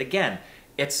Kitchen. But again,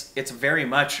 it's very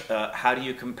much how do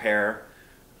you compare...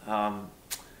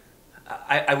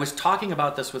 I was talking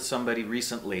about this with somebody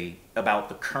recently about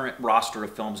the current roster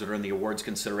of films that are in the awards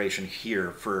consideration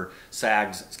here for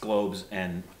SAGs, Globes,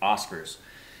 and Oscars.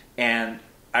 And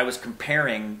I was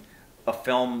comparing a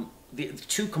film, the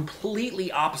two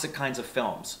completely opposite kinds of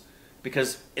films.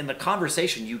 Because in the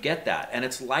conversation you get that. And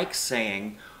it's like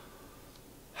saying,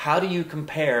 how do you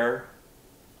compare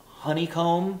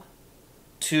Honeycomb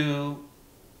to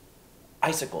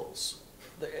Icicles?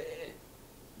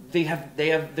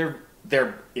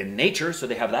 They're in nature, so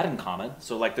they have that in common.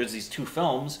 So like there's these two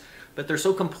films, but they're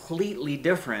so completely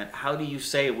different. How do you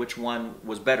say which one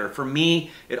was better? For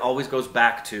me, it always goes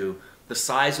back to the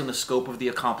size and the scope of the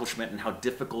accomplishment and how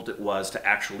difficult it was to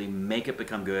actually make it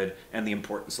become good, and the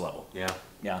importance level. Yeah.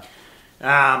 Yeah.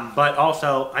 But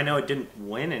also, I know it didn't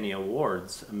win any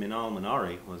awards. Minal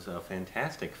Minari was a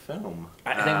fantastic film.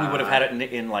 I think we would have had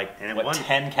it in like, what,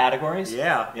 10 categories?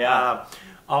 Yeah. Yeah.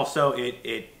 Also,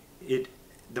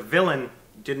 the villain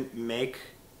didn't make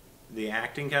the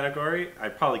acting category. I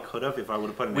probably could have if I would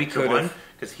have put an extra one,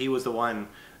 because he was the one.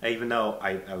 Even though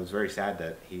I was very sad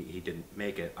that he didn't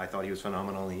make it, I thought he was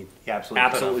phenomenal. He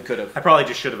absolutely could have. I probably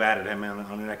just should have added him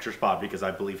on an extra spot because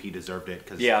I believe he deserved it,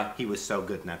 because he was so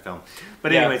good in that film.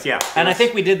 But anyways, and I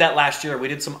think we did that last year. We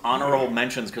did some honorable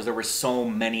mentions because there were so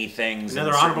many things. Another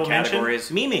in certain honorable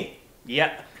categories. mention, Mimi.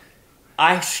 Yeah.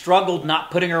 I struggled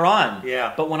not putting her on.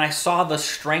 Yeah. But when I saw the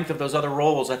strength of those other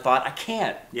roles, I thought, I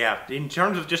can't. Yeah. In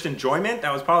terms of just enjoyment,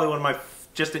 that was probably one of my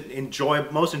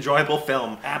most enjoyable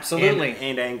film. Absolutely.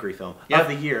 And angry film of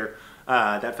the year.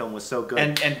 That film was so good.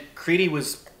 And Creedy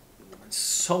was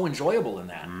so enjoyable in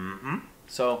that. Mm-hmm.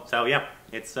 So yeah.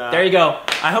 It's there you go.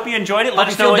 I hope you enjoyed it. Let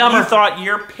us know what you thought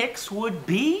your picks would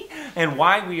be and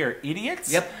why we are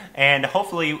idiots. Yep. And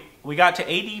hopefully we got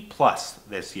to 80 plus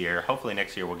this year. Hopefully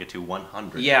next year we'll get to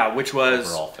 100. Yeah, which was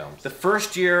overall films. The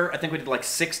first year, I think we did like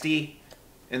 60,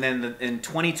 And then in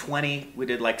 2020, we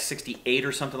did like 68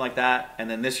 or something like that. And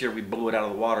then this year, we blew it out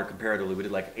of the water comparatively. We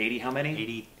did like 80, how many?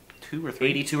 82 or 3.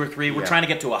 82 or 3. Yeah. We're trying to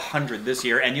get to 100 this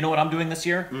year. And you know what I'm doing this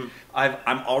year?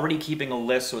 I'm already keeping a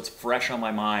list so it's fresh on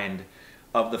my mind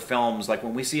of the films. Like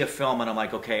when we see a film and I'm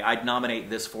like, okay, I'd nominate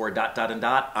this for ...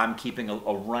 I'm keeping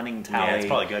a running tally. Yeah, it's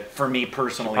probably good for me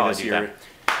personally this year.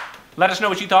 Let us know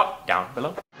what you thought down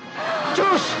below.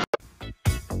 Juice!